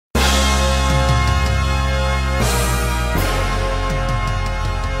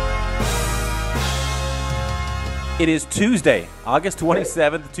It is Tuesday, August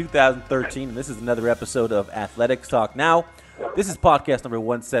 27th, 2013, and this is another episode of Athletics Talk Now. This is podcast number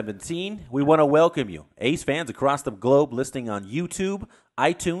 117. We want to welcome you, A's fans across the globe, listening on YouTube,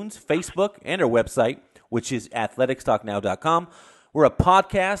 iTunes, Facebook, and our website, which is athleticstalknow.com. We're a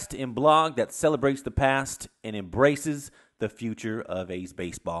podcast and blog that celebrates the past and embraces the future of A's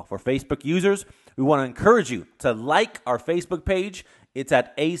baseball. For Facebook users, we want to encourage you to like our Facebook page. It's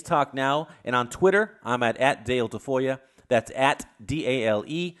at A's Talk Now. And on Twitter, I'm at Dale Tafoya. That's at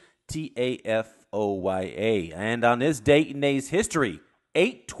DALETAFOYA. And on this date in A's history,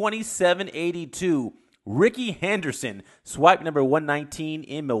 8/27/82, Rickey Henderson swiped number 119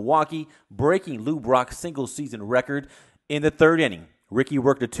 in Milwaukee, breaking Lou Brock's single-season record in the third inning. Rickey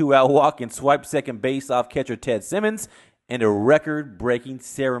worked a two-out walk and swiped second base off catcher Ted Simmons, and a record-breaking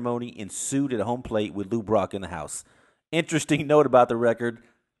ceremony ensued at home plate with Lou Brock in the house. Interesting note about the record,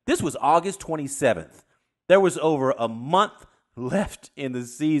 this was August 27th. There was over a month left in the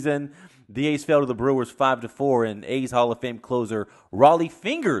season. The A's fell to the Brewers 5-4, and A's Hall of Fame closer Rollie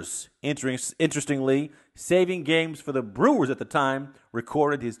Fingers, interestingly, saving games for the Brewers at the time,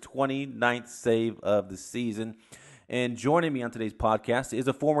 recorded his 29th save of the season. And joining me on today's podcast is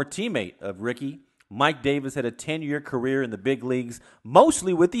a former teammate of Rickey. Mike Davis had a 10-year career in the big leagues,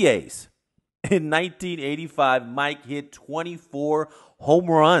 mostly with the A's. In 1985, Mike hit 24 home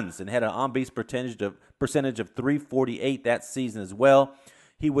runs and had an on-base percentage of .348 that season as well.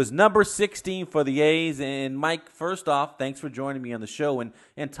 He was number 16 for the A's. And Mike, first off, thanks for joining me on the show and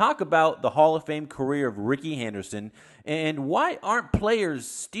talk about the Hall of Fame career of Rickey Henderson and why aren't players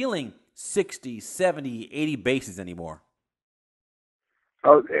stealing 60, 70, 80 bases anymore?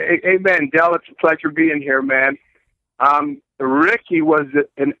 Oh, amen, Del. It's a pleasure being here, man. Rickey was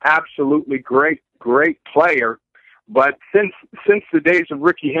an absolutely great player, but since the days of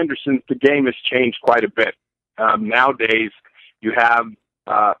Rickey Henderson, the game has changed quite a bit. Nowadays, you have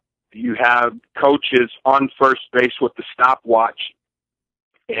coaches on first base with the stopwatch,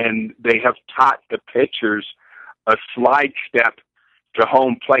 and they have taught the pitchers a slide step to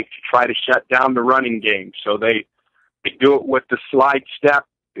home plate to try to shut down the running game. So they do it with the slide step.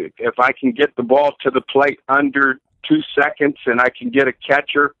 If I can get the ball to the plate under 2 seconds, and I can get a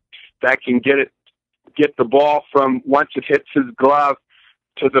catcher that can get the ball from once it hits his glove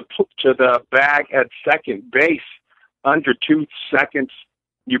to the bag at second base under 2 seconds,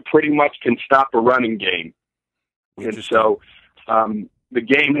 you pretty much can stop a running game. And so the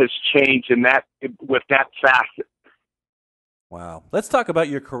game has changed with that facet. Wow. Let's talk about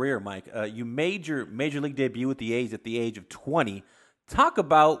your career, Mike. You made your major league debut with the A's at the age of 20. Talk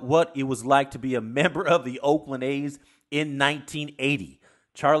about what it was like to be a member of the Oakland A's in 1980.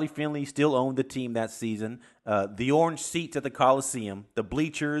 Charlie Finley still owned the team that season. The orange seats at the Coliseum, the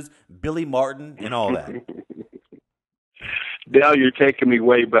bleachers, Billy Martin, and all that. Dale, you're taking me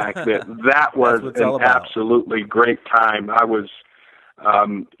way back. That was an absolutely great time. I was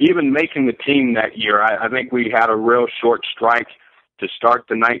even making the team that year. I think we had a real short strike to start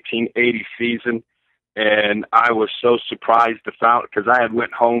the 1980 season. And I was so surprised to find, because I had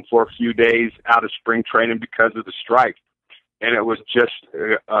went home for a few days out of spring training because of the strike. And it was just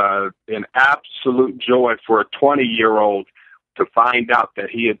an absolute joy for a 20-year-old to find out that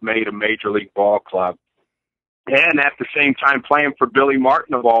he had made a major league ball club. And at the same time playing for Billy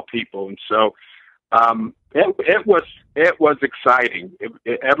Martin of all people. And so it was exciting.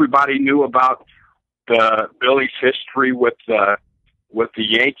 Everybody knew about Billy's history with the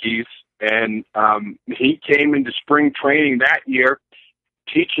Yankees. And he came into spring training that year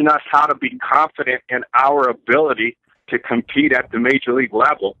teaching us how to be confident in our ability to compete at the major league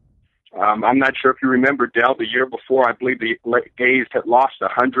level. I'm not sure if you remember, Del, the year before, I believe the A's had lost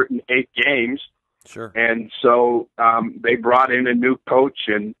 108 games. Sure. And so they brought in a new coach,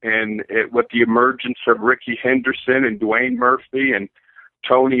 and with the emergence of Rickey Henderson and Dwayne Murphy and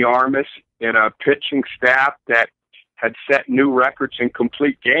Tony Armas and a pitching staff that had set new records in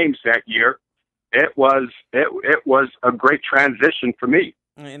complete games that year, it was a great transition for me.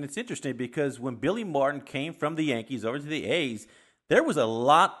 And it's interesting because when Billy Martin came from the Yankees over to the A's, there was a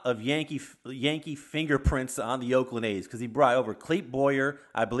lot of Yankee fingerprints on the Oakland A's because he brought over Clete Boyer.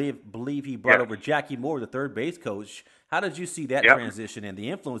 I believe he brought over Jackie Moore, the third base coach. How did you see that transition and the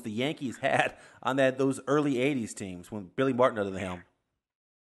influence the Yankees had on those early 80s teams when Billy Martin under the helm?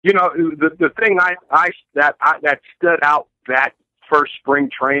 You know, the thing that stood out that first spring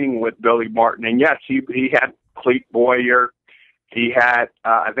training with Billy Martin, and yes, he had Clete Boyer. He had,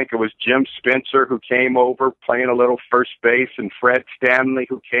 I think it was Jim Spencer who came over playing a little first base, and Fred Stanley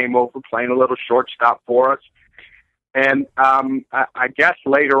who came over playing a little shortstop for us. And I guess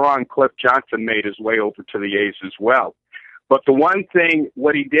later on, Cliff Johnson made his way over to the A's as well. But the one thing,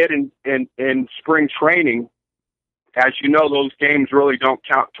 what he did in spring training, as you know, those games really don't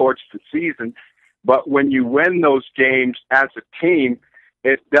count towards the season. But when you win those games as a team,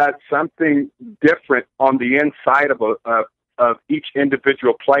 it does something different on the inside of each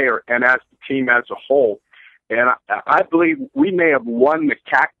individual player and as the team as a whole. And I believe we may have won the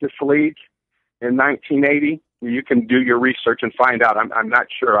Cactus League in 1980. You can do your research and find out. I'm not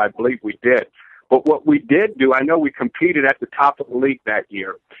sure. I believe we did. But what we did do, I know we competed at the top of the league that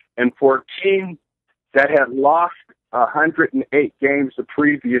year. And for a team that had lost 108 games the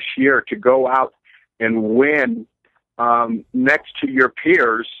previous year to go out and win next to your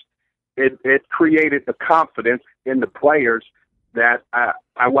peers, it created the confidence in the players that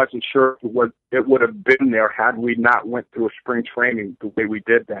I wasn't sure it would have been there had we not went through a spring training the way we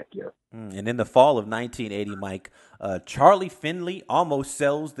did that year. And in the fall of 1980, Mike, Charlie Finley almost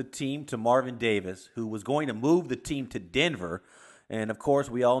sells the team to Marvin Davis, who was going to move the team to Denver. And, of course,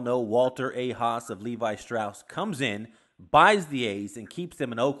 we all know Walter A. Haas of Levi Strauss comes in, buys the A's, and keeps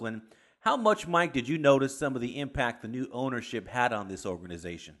them in Oakland. How much, Mike, did you notice some of the impact the new ownership had on this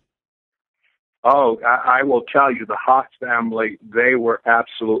organization? Oh, I will tell you, the Haas family, they were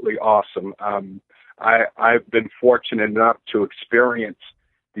absolutely awesome. I've been fortunate enough to experience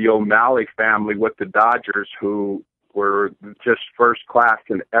the O'Malley family with the Dodgers, who were just first class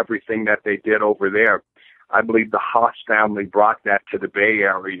in everything that they did over there. I believe the Haas family brought that to the Bay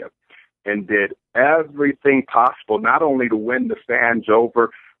Area and did everything possible, not only to win the fans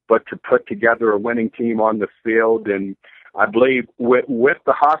over, but to put together a winning team on the field. And I believe with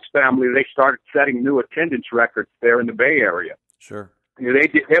the Haas family, they started setting new attendance records there in the Bay Area. Sure. They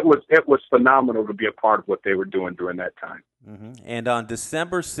did, it was phenomenal to be a part of what they were doing during that time. Mm-hmm. And on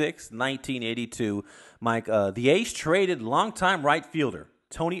December 6, 1982, Mike, the A's traded longtime right fielder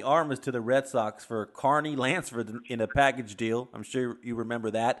Tony Armas to the Red Sox for Carney Lansford in a package deal. I'm sure you remember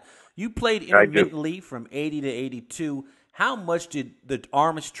that. You played intermittently from 80 to 82. How much did the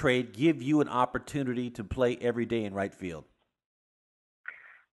Armas trade give you an opportunity to play every day in right field?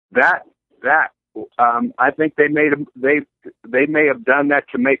 I think they may have done that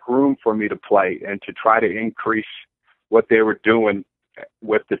to make room for me to play and to try to increase what they were doing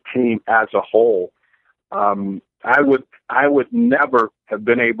with the team as a whole. I would never have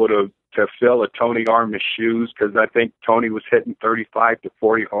been able to fill a Tony Armas shoes, because I think Tony was hitting 35 to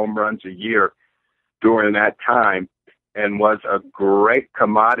 40 home runs a year during that time and was a great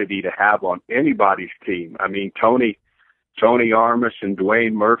commodity to have on anybody's team. I mean, Tony Armas and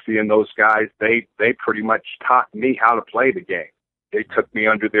Dwayne Murphy and those guys, they pretty much taught me how to play the game. They took me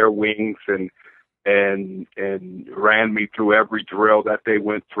under their wings and ran me through every drill that they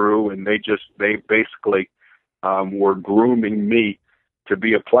went through, and they basically were grooming me to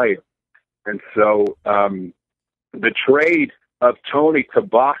be a player. And so the trade of Tony to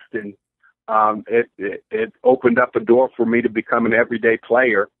Boston, it opened up a door for me to become an everyday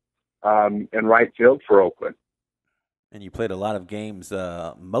player in right field for Oakland. And you played a lot of games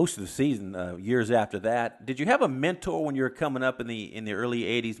most of the season, years after that. Did you have a mentor when you were coming up in the early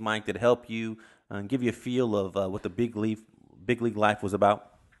 80s, Mike, that helped you and give you a feel of what the big league life was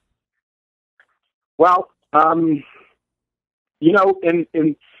about? Well, in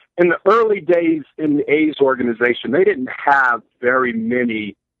the early days in the A's organization, they didn't have very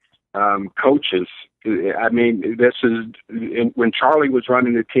many coaches. I mean, when Charlie was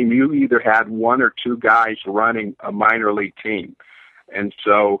running the team, you either had one or two guys running a minor league team. And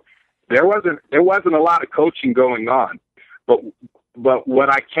so there wasn't a lot of coaching going on. But what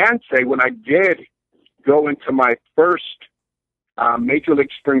I can say, when I did go into my first Major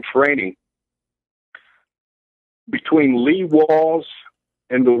League spring training, between Lee Walls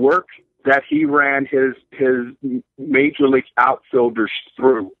and the work that he ran his Major League outfielders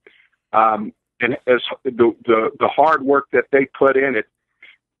through, and as the hard work that they put in it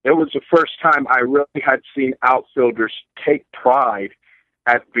was the first time I really had seen outfielders take pride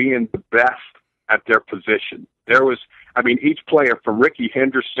at being the best at their position. Each player, from Rickey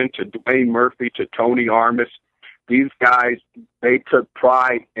Henderson to Dwayne Murphy to Tony Armas, these guys, they took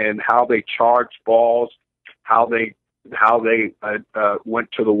pride in how they charged balls, how they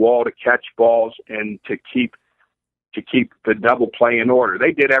went to the wall to catch balls and to keep the double play in order.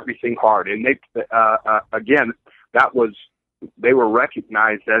 They did everything hard, and they were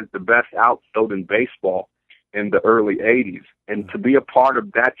recognized as the best outfield in baseball in the early 80s. And to be a part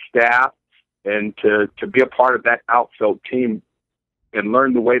of that staff and to be a part of that outfield team and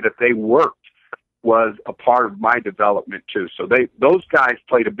learn the way that they worked was a part of my development too. So those guys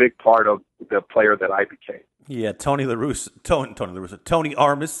played a big part of the player that I became. Yeah, Tony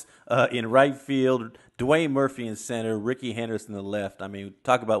Armas in right field, Dwayne Murphy in center, Rickey Henderson in the left. I mean,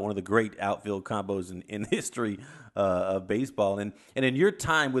 talk about one of the great outfield combos in history of baseball. And in your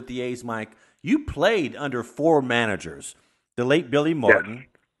time with the A's, Mike, you played under 4 managers: the late Billy Martin, Yes.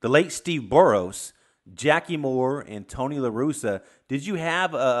 the late Steve Burrows, Jackie Moore, and Tony La Russa. Did you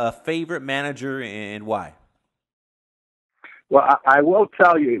have a favorite manager, and why? Well, I will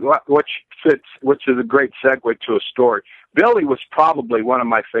tell you which is a great segue to a story. Billy was probably one of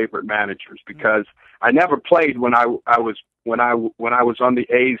my favorite managers because I never played when I was on the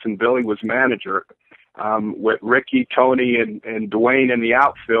A's and Billy was manager. With Ricky, Tony, and Dwayne in the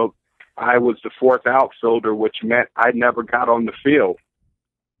outfield, I was the 4th outfielder, which meant I never got on the field.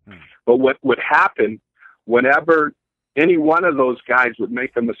 But what would happen whenever any one of those guys would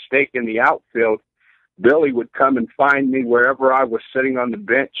make a mistake in the outfield, Billy would come and find me wherever I was sitting on the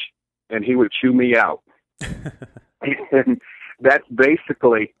bench, and he would chew me out. And that's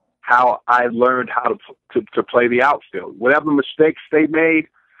basically how I learned how to play the outfield. Whatever mistakes they made,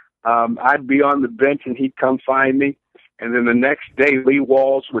 I'd be on the bench, and he'd come find me. And then the next day, Lee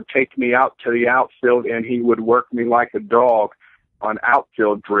Walls would take me out to the outfield, and he would work me like a dog on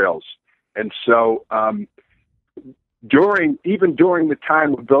outfield drills. And so during the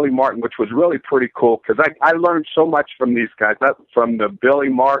time with Billy Martin, which was really pretty cool, because I learned so much from these guys, from the Billy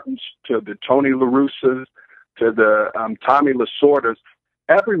Martins to the Tony La Russas to the Tommy Lasordas.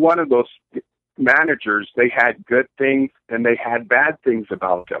 Every one of those managers, they had good things and they had bad things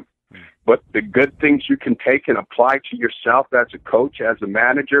about them. But the good things you can take and apply to yourself as a coach, as a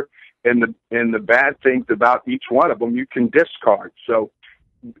manager, and the bad things about each one of them you can discard. So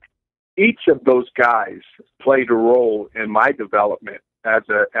each of those guys played a role in my development as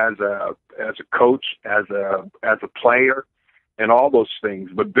a coach, as a player, and all those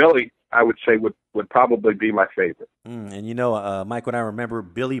things. But Billy, I would say, would probably be my favorite. And Mike, when I remember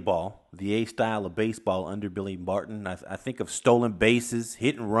Billy Ball, the A style of baseball under Billy Martin, I think of stolen bases,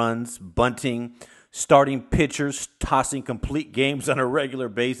 hit and runs, bunting, starting pitchers, tossing complete games on a regular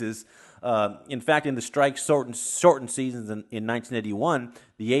basis. In fact, in the strike-shortened seasons in 1981,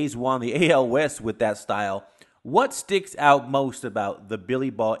 the A's won the AL West with that style. What sticks out most about the Billy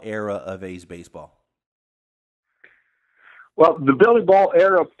Ball era of A's baseball? Well, the Billy Ball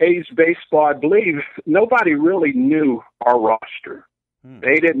era of A's baseball, I believe, nobody really knew our roster.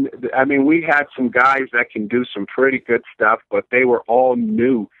 They didn't. I mean, we had some guys that can do some pretty good stuff, but they were all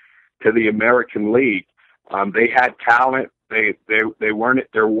new to the American League. They had talent. There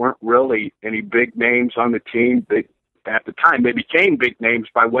weren't really any big names on the team. At the time, they became big names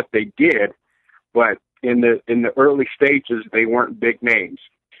by what they did, but in the early stages, they weren't big names.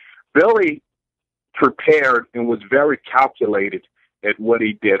 Billy prepared and was very calculated at what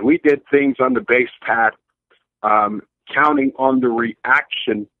he did. We did things on the base pad, counting on the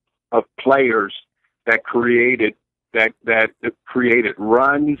reaction of players that created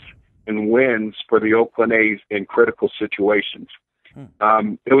runs and wins for the Oakland A's in critical situations.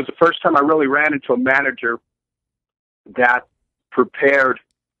 It was the first time I really ran into a manager that prepared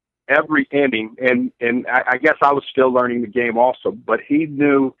every inning, and I guess I was still learning the game also, but he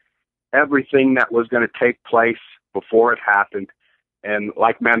knew everything that was going to take place before it happened. And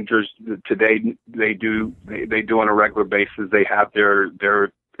like managers today, they do on a regular basis. They have their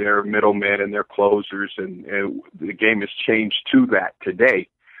middlemen and their closers, and the game has changed to that today.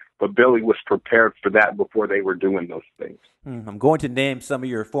 But Billy was prepared for that before they were doing those things. I'm going to name some of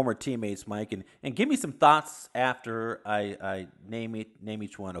your former teammates, Mike, and give me some thoughts after I name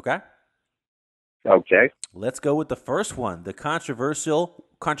each one, okay? Okay. Let's go with the first one, the controversial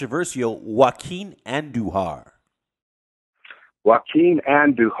Joaquin Andujar. Joaquin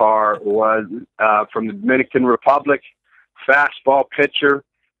Andujar was from the Dominican Republic, fastball pitcher.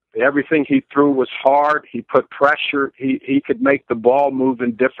 Everything he threw was hard. He put pressure. He could make the ball move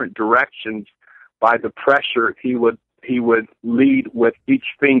in different directions by the pressure he would lead with each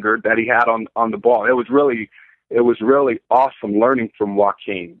finger that he had on the ball. It was really awesome learning from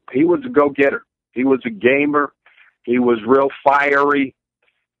Joaquin. He was a go-getter. He was a gamer. He was real fiery,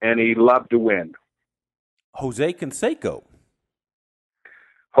 and he loved to win. Jose Canseco.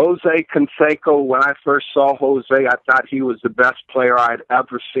 Jose Canseco, when I first saw Jose, I thought he was the best player I'd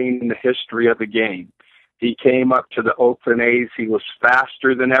ever seen in the history of the game. He came up to the Oakland A's. He was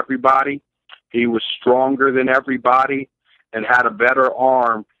faster than everybody. He was stronger than everybody and had a better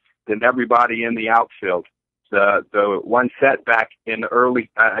arm than everybody in the outfield. The one setback in the early,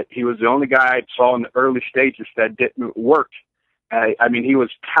 he was the only guy I saw in the early stages that didn't work. I mean, he was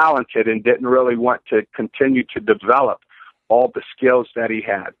talented and didn't really want to continue to develop all the skills that he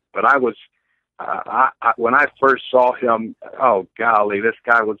had. But I was when I first saw him, oh golly, this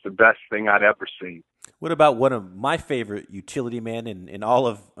guy was the best thing I'd ever seen. What about one of my favorite utility men in all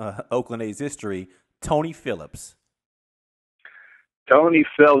of Oakland A's history, Tony Phillips? Tony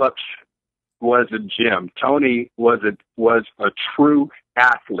Phillips was a gem. Tony was a true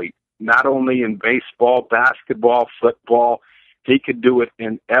athlete, not only in baseball, basketball, football. He could do it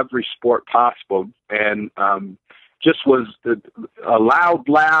in every sport possible, and just was a loud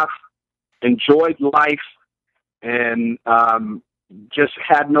laugh, enjoyed life, and just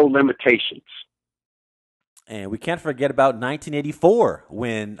had no limitations. And we can't forget about 1984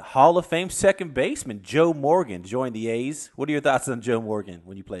 when Hall of Fame second baseman Joe Morgan joined the A's. What are your thoughts on Joe Morgan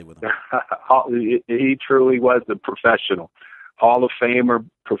when you played with him? He truly was a professional. Hall of Famer,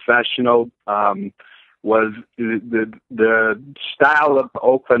 professional. Was the style of the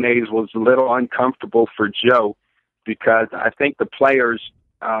Oakland A's was a little uncomfortable for Joe because I think the players,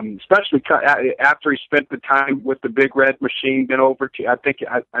 especially after he spent the time with the Big Red Machine, been over to I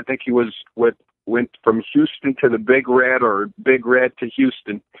think he was went from Houston to the Big Red or Big Red to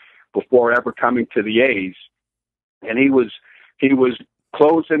Houston before ever coming to the A's, and he was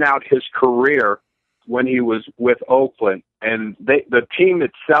closing out his career when he was with Oakland, and the team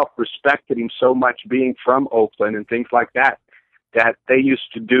itself respected him so much being from Oakland and things like that they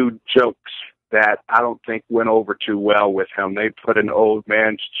used to do jokes that I don't think went over too well with him. They put an old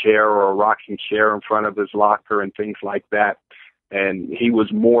man's chair or a rocking chair in front of his locker and things like that, and he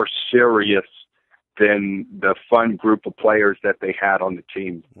was more serious than the fun group of players that they had on the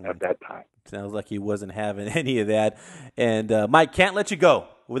team at that time. Sounds like he wasn't having any of that. And Mike, can't let you go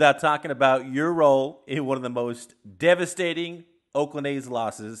without talking about your role in one of the most devastating Oakland A's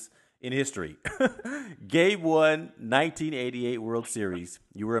losses in history. Game 1, 1988 World Series.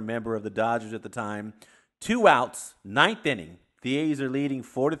 You were a member of the Dodgers at the time. 2 outs, 9th inning. The A's are leading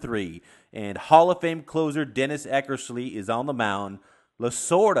 4-3. And Hall of Fame closer Dennis Eckersley is on the mound.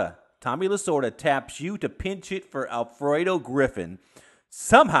 Tommy Lasorda taps you to pinch hit for Alfredo Griffin.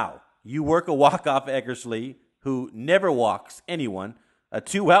 Somehow, you work a walk-off Eckersley, who never walks anyone, a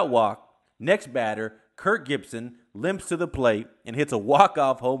 2-out walk. Next batter, Kirk Gibson, limps to the plate and hits a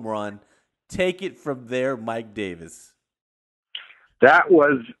walk-off home run. Take it from there, Mike Davis. That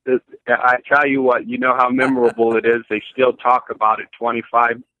was, I tell you what, you know how memorable it is. They still talk about it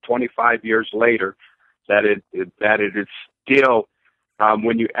 25 years later, that it is still,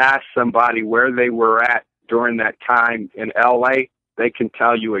 when you ask somebody where they were at during that time in L.A., they can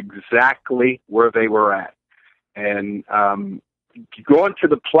tell you exactly where they were at. And going to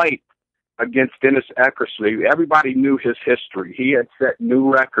the plate against Dennis Eckersley, everybody knew his history. He had set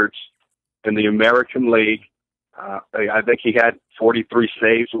new records in the American League. I think he had 43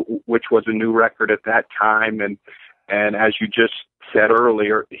 saves, which was a new record at that time. And as you just said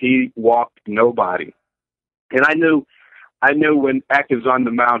earlier, he walked nobody. And I knew when Eck is on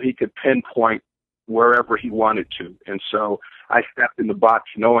the mound, he could pinpoint wherever he wanted to. And so I stepped in the box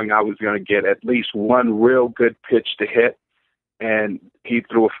knowing I was going to get at least one real good pitch to hit. And he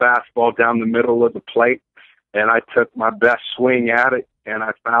threw a fastball down the middle of the plate, and I took my best swing at it, and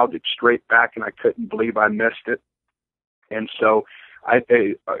I fouled it straight back, and I couldn't believe I missed it. And so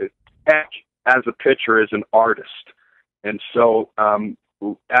Eck, as a pitcher, is an artist. And so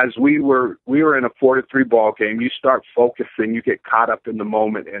as we were in a 4-3 ball game, you start focusing, you get caught up in the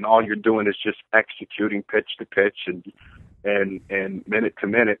moment, and all you're doing is just executing pitch to pitch and minute to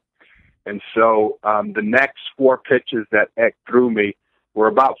minute. And so the next 4 pitches that Eck threw me were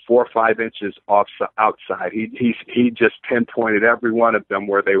about 4 or 5 inches outside. He just pinpointed every one of them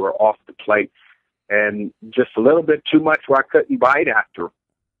where they were off the plate, and just a little bit too much where I couldn't bite after him.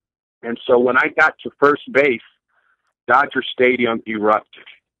 And so when I got to first base, Dodger Stadium erupted,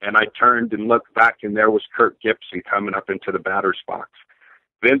 and I turned and looked back, and there was Kirk Gibson coming up into the batter's box.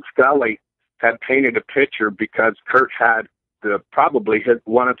 Vince Scully had painted a picture because Kirk had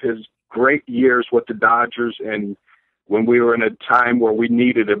one of his great years with the Dodgers, and when we were in a time where we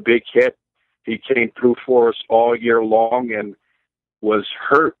needed a big hit, he came through for us all year long and was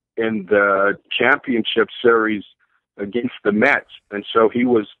hurt in the championship series against the Mets, and so he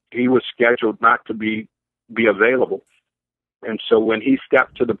was scheduled not to be available. And so when he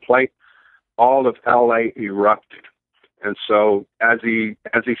stepped to the plate, all of LA erupted. And so as he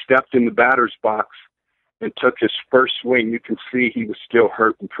stepped in the batter's box and took his first swing, you can see he was still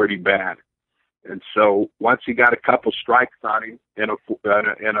hurting pretty bad. And so once he got a couple strikes on him in a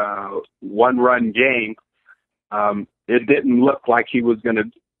one-run game, it didn't look like he was going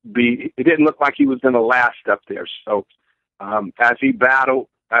to last up there. So as he battled,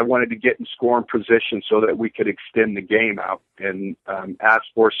 I wanted to get in scoring position so that we could extend the game out, and asked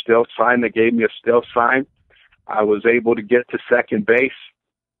for a still sign. They gave me a still sign. I was able to get to second base,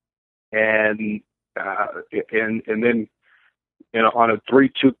 and then on a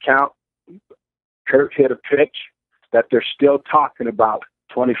 3-2 count, Kurt hit a pitch that they're still talking about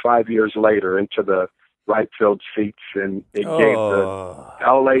 25 years later into the right field seats, and it gave the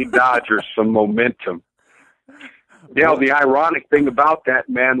L.A. Dodgers some momentum. The ironic thing about that,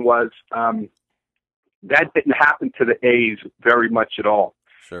 man, was that didn't happen to the A's very much at all.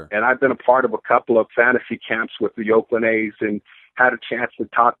 Sure. And I've been a part of a couple of fantasy camps with the Oakland A's and had a chance to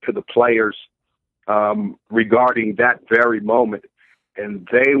talk to the players regarding that very moment. And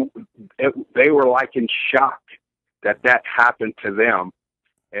they were like in shock that happened to them.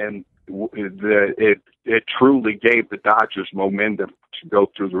 And it truly gave the Dodgers momentum to go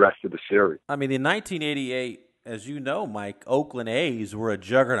through the rest of the series. I mean, in 1988, as you know, Mike, Oakland A's were a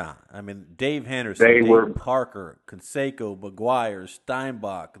juggernaut. I mean, Dave Henderson, Dave Parker, Canseco, McGuire,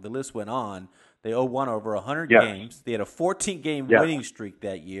 Steinbach, the list went on. They won over 100 games. They had a 14-game winning streak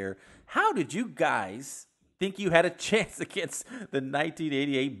that year. How did you guys think you had a chance against the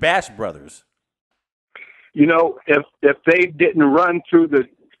 1988 Bash Brothers? If they didn't run through the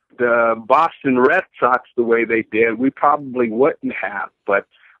Boston Red Sox the way they did, we probably wouldn't have. But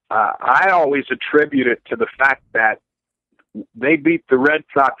I always attribute it to the fact that they beat the Red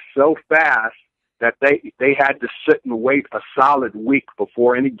Sox so fast that they had to sit and wait a solid week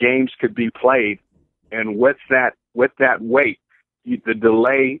before any games could be played. And with that wait, the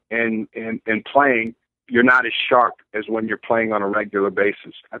delay in playing, you're not as sharp as when you're playing on a regular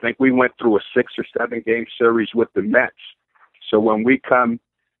basis. I think we went through a 6 or 7 game series with the Mets. So when we come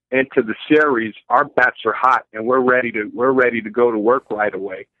into the series, our bats are hot and we're ready to go to work right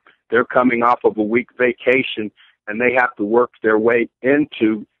away. They're coming off of a week vacation and they have to work their way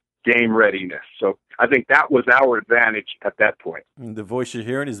into game readiness. So I think that was our advantage at that point. The voice you're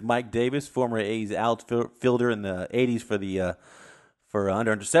hearing is Mike Davis, former A's outfielder in the 80s for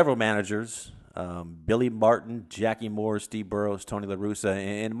under several managers. Billy Martin, Jackie Moore, Steve Burrows, Tony La Russa.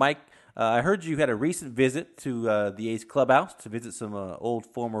 And Mike, I heard you had a recent visit to the A's clubhouse to visit some old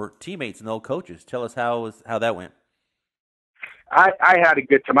former teammates and old coaches. Tell us how that went. I had a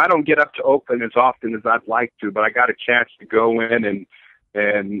good time. I don't get up to Oakland as often as I'd like to, but I got a chance to go in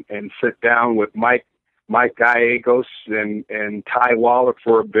and sit down with Mike Gallegos and Ty Waller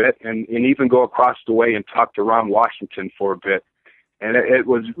for a bit, and even go across the way and talk to Ron Washington for a bit. And it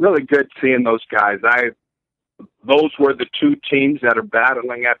was really good seeing those guys. Those were the 2 teams that are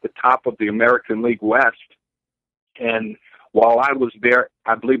battling at the top of the American League West. And while I was there,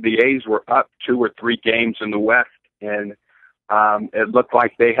 I believe the A's were up 2 or 3 games in the West, and it looked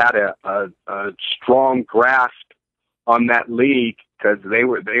like they had a strong grasp on that league because they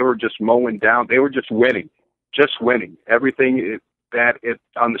were just mowing down. They were just winning. Everything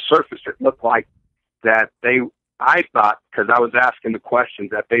on the surface, it looked like that I thought, because I was asking the questions,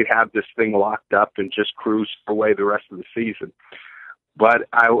 that they'd have this thing locked up and just cruise away the rest of the season. But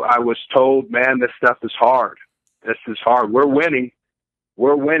I was told, man, this stuff is hard. This is hard. We're winning.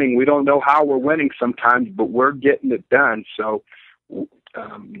 We don't know how we're winning sometimes, but we're getting it done. So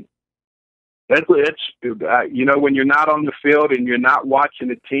it's when you're not on the field and you're not watching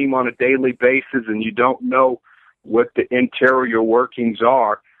the team on a daily basis and you don't know what the interior workings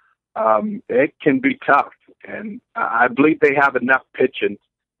are, it can be tough. And I believe they have enough pitching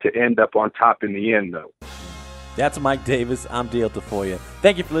to end up on top in the end, though. That's Mike Davis. I'm Dale Tafoya.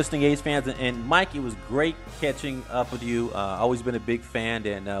 Thank you for listening, A's fans. And Mike, it was great catching up with you. Always been a big fan,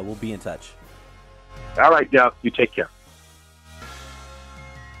 and we'll be in touch. All right, Dale. You take care.